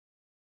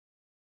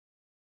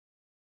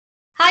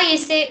Hi Year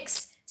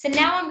 6. So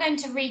now I'm going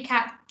to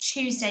recap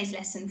Tuesday's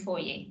lesson for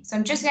you. So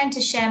I'm just going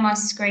to share my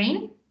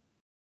screen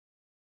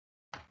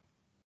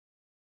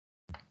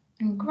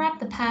and grab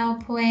the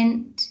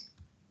PowerPoint.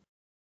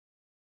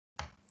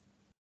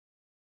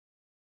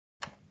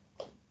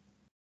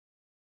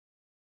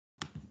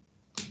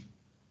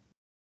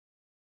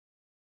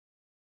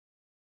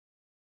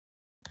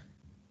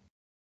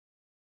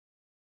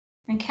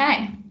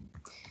 Okay,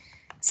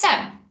 so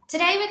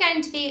today we're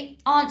going to be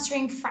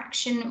answering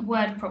fraction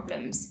word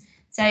problems.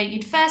 So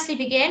you'd firstly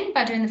begin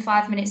by doing the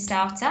 5-minute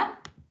starter,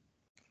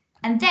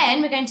 and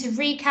then we're going to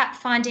recap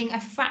finding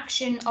a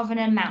fraction of an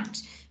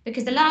amount,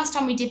 because the last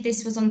time we did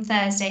this was on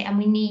Thursday and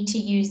we need to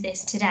use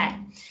this today.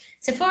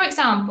 So for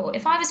example,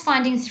 if I was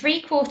finding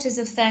 3/4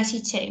 of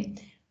 32,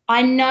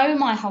 I know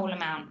my whole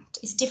amount.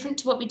 It's different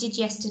to what we did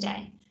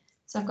yesterday.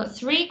 So I've got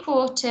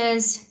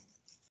 3/4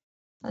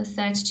 of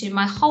 32.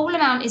 My whole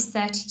amount is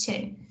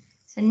 32.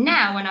 So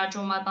now when I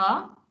draw my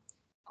bar,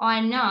 I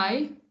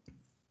know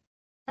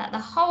that the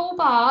whole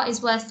bar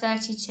is worth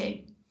 32.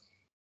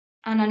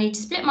 And I need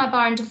to split my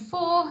bar into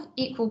 4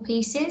 equal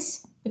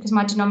pieces because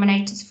my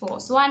denominator is 4.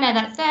 So I know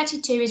that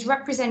 32 is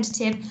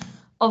representative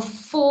of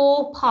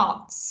 4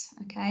 parts.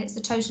 Okay, it's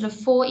the total of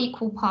 4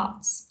 equal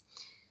parts.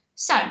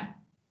 So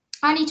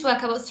I need to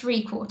work out what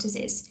 3/4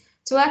 is.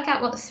 To work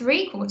out what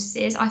 3/4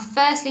 is, I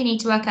firstly need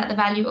to work out the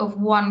value of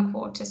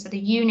 1/4, so the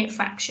unit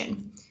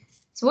fraction.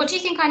 So what do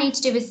you think I need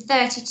to do with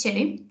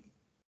 32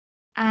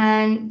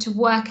 and to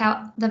work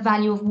out the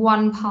value of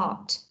 1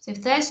 part? So if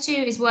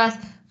 32 is worth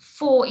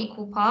 4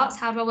 equal parts,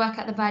 how do I work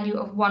out the value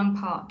of 1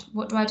 part?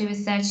 What do I do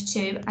with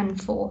 32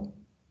 and 4?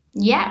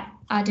 Yeah,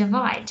 I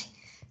divide.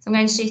 So I'm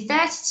going to do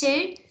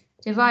 32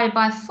 divided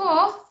by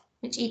 4,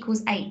 which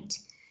equals 8.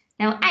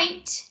 Now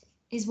 8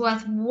 is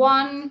worth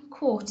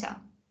 1/4.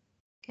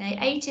 Okay,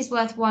 8 is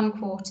worth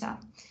 1/4.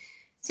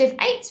 So if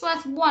 8 is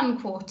worth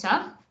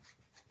 1/4,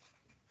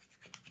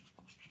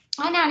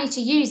 I now need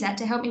to use that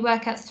to help me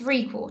work out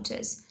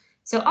 3/4.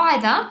 So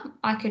either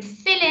I could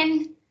fill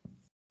in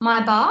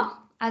my bar,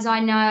 as I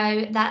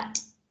know that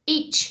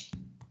each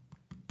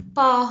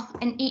bar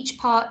and each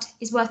part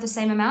is worth the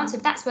same amount. So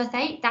if that's worth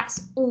 8,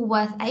 that's all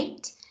worth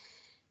 8.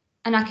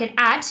 And I could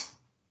add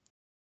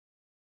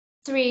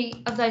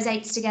 3 of those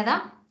 8s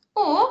together.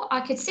 Or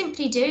I could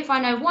simply do, if I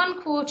know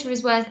 1/4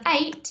 is worth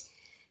 8,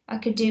 I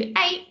could do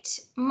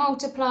 8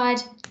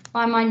 multiplied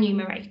by my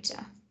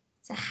numerator.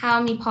 So how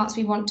many parts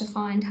we want to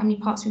find, how many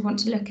parts we want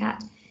to look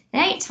at.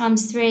 And 8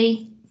 times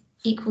 3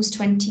 equals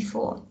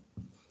 24.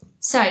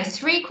 So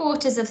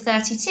 3/4 of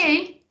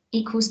 32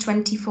 equals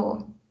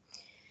 24.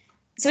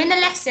 So in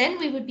the lesson,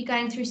 we would be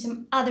going through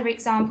some other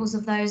examples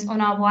of those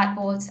on our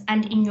whiteboards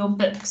and in your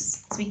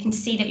books, so we can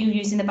see that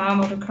you're using the bar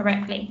model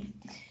correctly.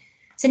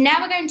 So now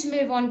we're going to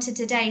move on to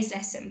today's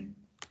lesson.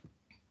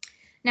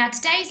 Now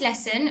today's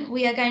lesson,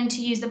 we are going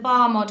to use the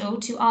bar model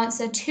to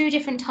answer 2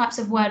 different types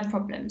of word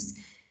problems.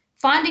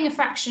 Finding a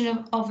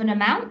fraction of an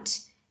amount,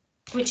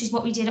 which is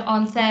what we did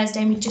on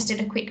Thursday and we just did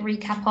a quick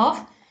recap of,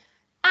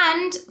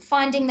 and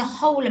finding the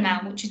whole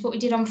amount, which is what we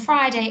did on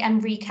Friday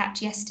and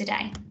recapped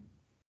yesterday.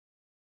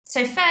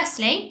 So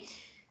firstly,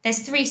 there's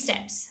 3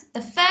 steps.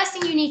 The first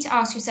thing you need to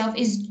ask yourself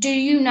is, do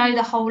you know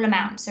the whole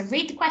amount? So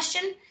read the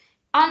question,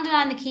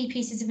 underline the key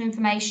pieces of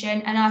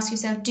information and ask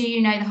yourself, do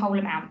you know the whole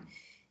amount?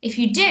 If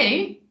you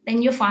do,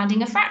 then you're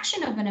finding a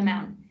fraction of an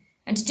amount.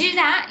 And to do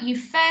that, you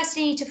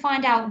firstly need to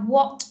find out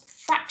what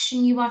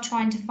fraction you are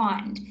trying to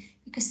find,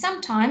 because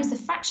sometimes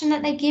the fraction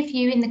that they give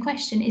you in the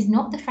question is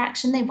not the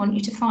fraction they want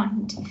you to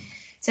find.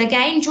 So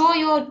again, draw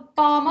your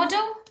bar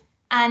model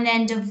and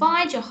then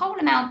divide your whole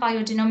amount by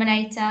your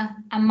denominator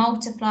and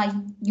multiply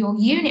your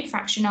unit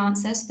fraction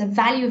answer, so the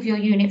value of your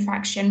unit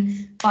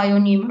fraction, by your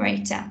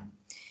numerator.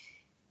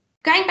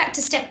 Going back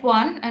to step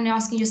 1 and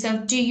asking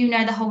yourself, do you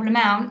know the whole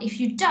amount? If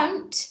you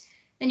don't,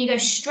 then you go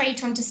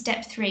straight on to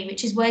step 3,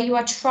 which is where you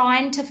are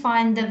trying to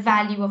find the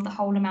value of the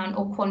whole amount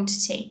or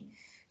quantity.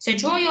 So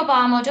draw your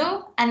bar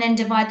model and then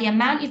divide the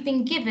amount you've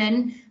been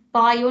given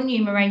by your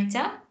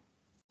numerator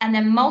and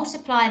then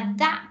multiply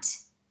that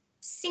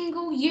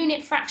single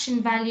unit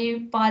fraction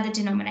value by the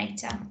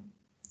denominator.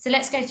 So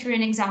let's go through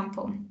an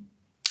example.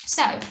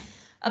 So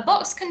a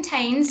box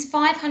contains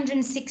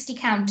 560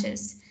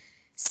 counters.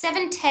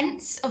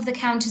 7/10 of the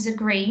counters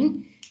are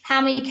green.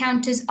 How many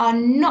counters are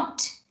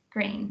not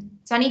green?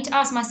 So I need to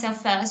ask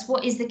myself first,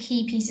 what is the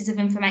key pieces of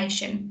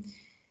information?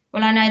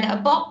 Well, I know that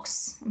a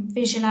box, I'm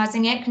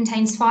visualizing it,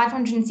 contains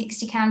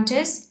 560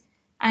 counters,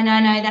 and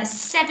I know that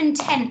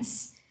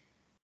 7/10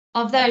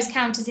 of those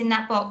counters in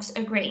that box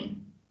are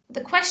green. But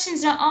the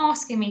question's not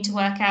asking me to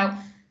work out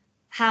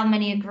how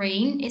many are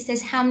green, it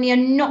says how many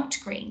are not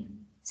green.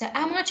 So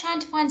am I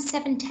trying to find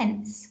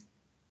 7/10?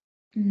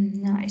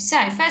 No.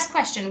 So first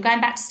question,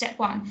 going back to step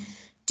 1.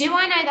 Do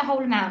I know the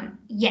whole amount?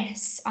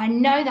 Yes, I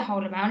know the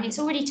whole amount. It's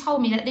already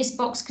told me that this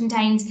box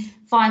contains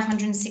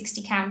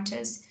 560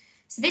 counters.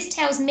 So this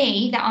tells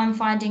me that I'm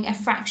finding a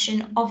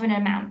fraction of an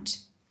amount.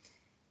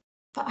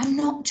 But I'm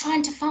not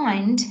trying to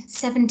find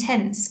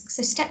 7/10.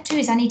 So step 2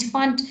 is I need to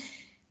find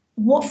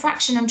what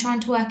fraction I'm trying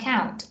to work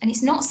out. And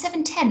it's not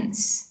 7/10.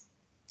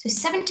 So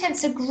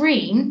 7/10 are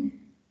green.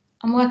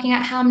 I'm working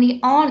out how many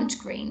aren't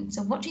green.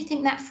 So what do you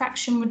think that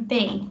fraction would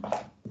be?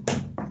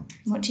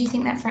 What do you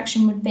think that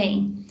fraction would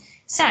be?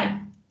 So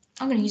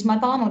I'm going to use my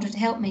bar model to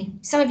help me.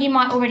 Some of you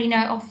might already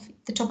know it off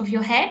the top of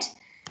your head.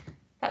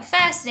 But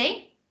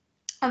firstly,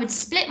 I would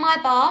split my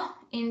bar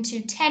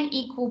into 10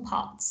 equal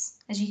parts,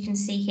 as you can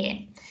see here.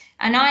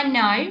 And I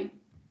know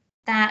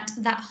that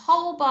that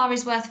whole bar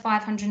is worth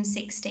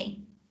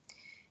 560.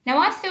 Now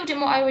I've filled in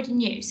what I already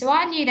knew. So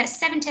I knew that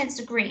 7/10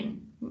 are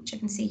green, which I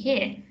can see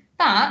here,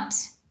 but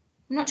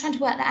I'm not trying to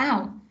work that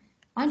out.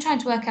 I'm trying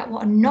to work out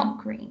what are not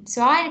green.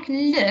 So I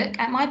can look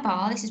at my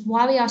bar. This is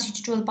why we asked you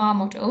to draw the bar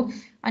model.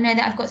 I know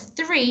that I've got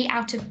 3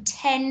 out of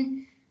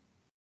 10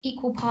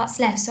 equal parts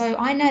left. So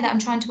I know that I'm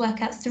trying to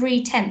work out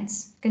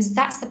 3/10 because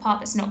that's the part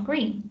that's not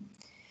green.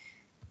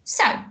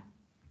 So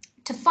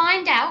to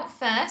find out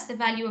first the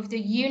value of the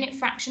unit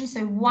fraction,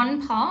 so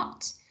 1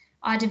 part,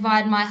 I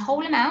divide my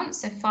whole amount,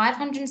 so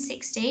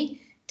 560,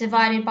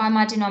 divided by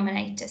my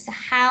denominator, so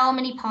how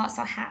many parts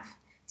I have.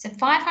 So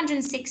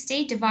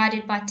 560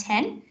 divided by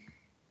 10,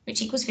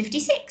 which equals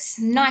 56.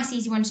 Nice,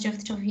 easy one to do off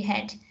the top of your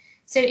head.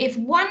 So if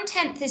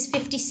 1/10 is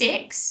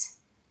 56,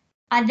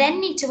 I then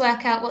need to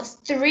work out what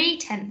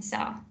 3/10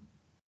 are.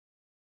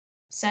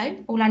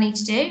 So all I need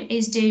to do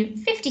is do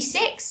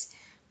 56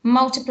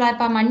 multiplied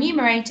by my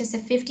numerator, so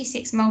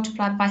 56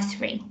 multiplied by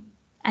 3,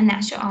 and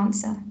that's your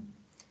answer.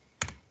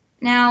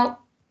 Now,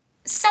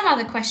 some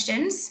other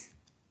questions.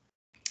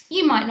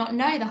 You might not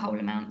know the whole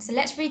amount, so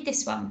let's read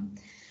this one.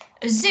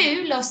 A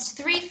zoo lost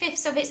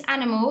 3/5 of its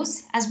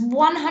animals as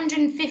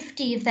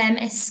 150 of them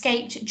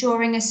escaped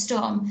during a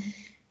storm.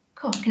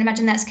 God, I can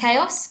imagine that's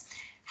chaos.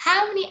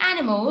 How many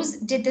animals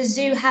did the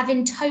zoo have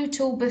in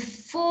total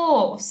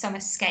before some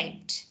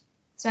escaped?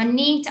 So I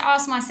need to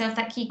ask myself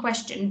that key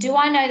question. Do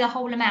I know the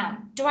whole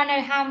amount? Do I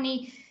know how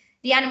many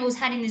the animals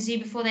had in the zoo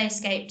before they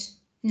escaped?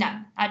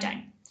 No, I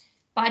don't.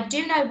 But I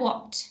do know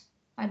what?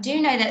 I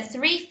do know that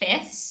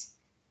 3/5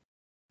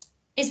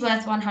 is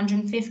worth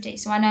 150.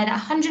 So I know that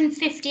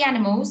 150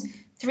 animals,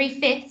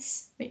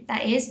 3/5,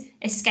 that is,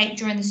 escaped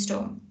during the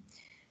storm.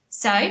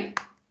 So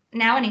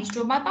now I need to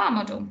draw my bar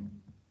model.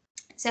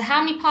 So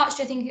how many parts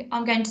do I think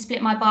I'm going to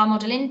split my bar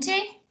model into?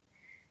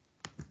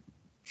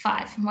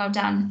 5, well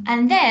done.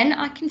 And then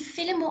I can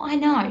fill in what I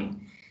know.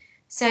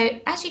 So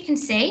as you can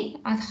see,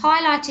 I've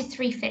highlighted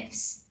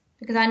 3/5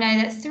 because I know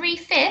that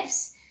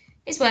 3/5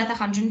 is worth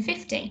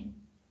 150.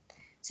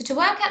 So to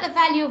work out the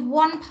value of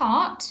 1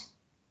 part,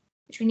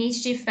 which we need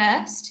to do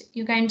first,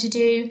 you're going to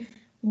do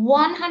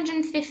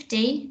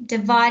 150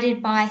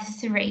 divided by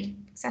 3,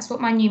 because that's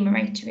what my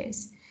numerator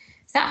is.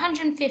 So that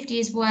 150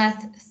 is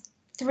worth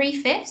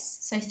 3/5,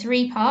 so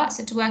 3 parts.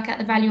 So to work out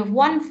the value of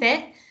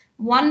 1/5,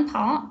 1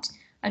 part,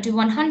 I do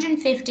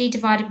 150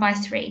 divided by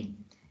 3.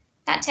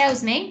 That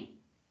tells me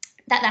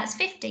that that's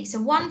 50, so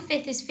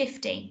 1/5 is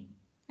 50.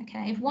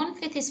 Okay, if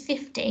 1/5 is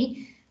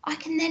 50, I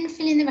can then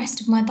fill in the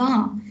rest of my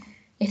bar.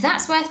 If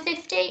that's worth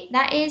 50,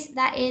 that is,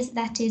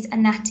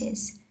 and that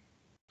is.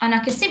 And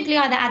I could simply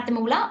either add them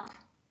all up,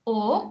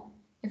 or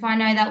if I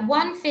know that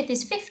 1/5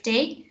 is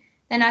 50,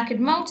 then I could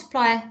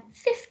multiply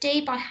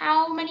 50 by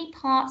how many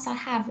parts I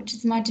have, which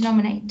is my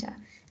denominator.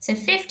 So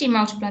 50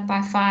 multiplied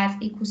by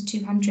 5 equals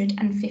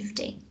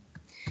 250.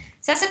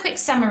 So that's a quick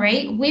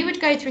summary. We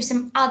would go through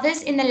some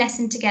others in the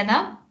lesson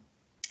together.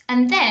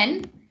 And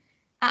then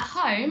at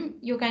home,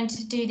 you're going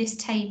to do this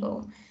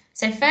table.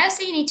 So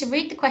firstly, you need to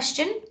read the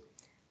question,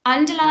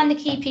 underline the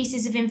key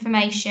pieces of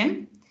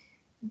information,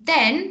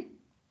 then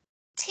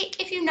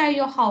tick if you know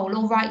your whole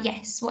or write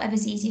yes,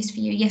 whatever's easiest for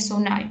you, yes or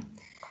no.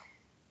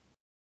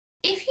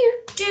 If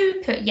you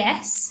do put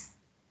yes,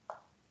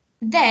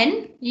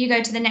 then you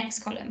go to the next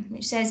column,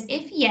 which says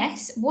if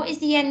yes, what is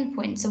the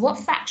endpoint? So what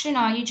fraction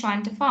are you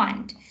trying to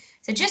find?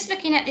 So just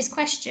looking at this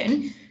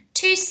question,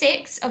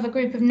 2/6 of a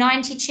group of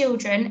 90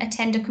 children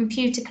attend a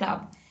computer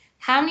club.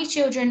 How many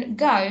children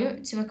go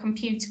to a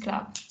computer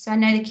club? So I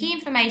know the key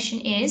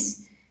information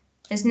is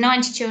there's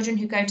 90 children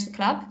who go to the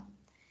club,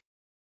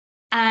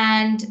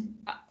 and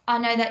I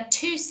know that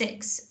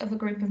 2/6 of a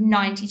group of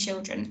 90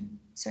 children,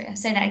 sorry, I'll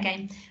say that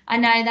again. I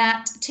know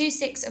that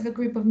 2/6 of a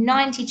group of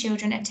 90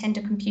 children attend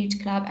a computer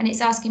club, and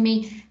it's asking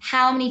me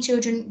how many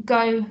children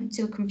go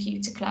to a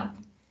computer club.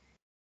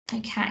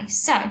 Okay,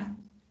 so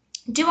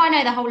do I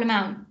know the whole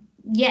amount?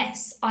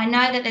 Yes, I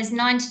know that there's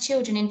 90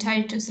 children in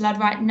total, so I'd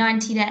write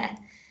 90 there.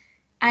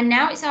 And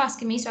now it's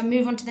asking me, so I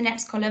move on to the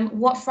next column,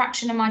 what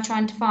fraction am I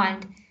trying to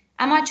find?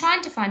 Am I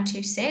trying to find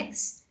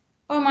 2/6,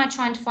 or am I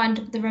trying to find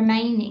the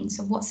remaining,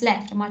 so what's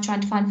left? Am I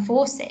trying to find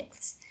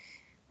 4/6?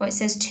 Well, it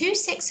says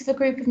 2/6 of a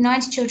group of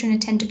 90 children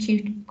attend a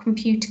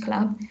computer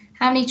club.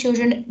 How many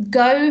children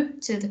go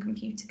to the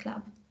computer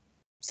club?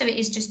 So it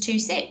is just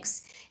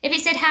 2/6. If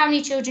it said how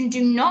many children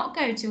do not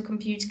go to a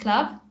computer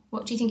club,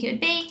 what do you think it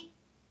would be?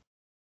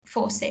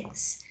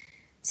 4/6.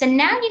 So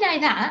now you know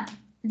that,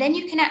 then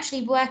you can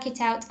actually work it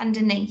out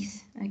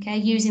underneath, okay,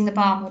 using the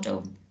bar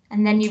model,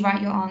 and then you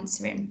write your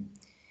answer in.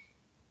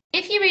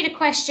 If you read a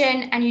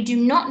question and you do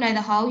not know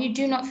the whole, you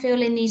do not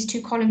fill in these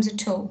 2 columns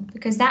at all,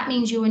 because that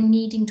means you are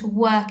needing to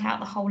work out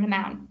the whole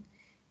amount,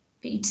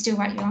 but you'd still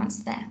write your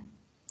answer there.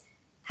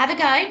 Have a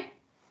go,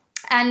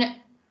 and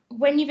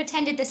when you've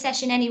attended the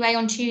session anyway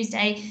on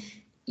Tuesday,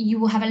 you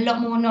will have a lot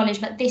more knowledge,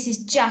 but this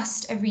is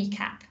just a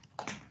recap.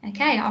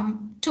 Okay, I'll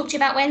talk to you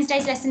about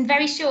Wednesday's lesson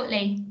very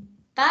shortly.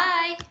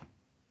 Bye.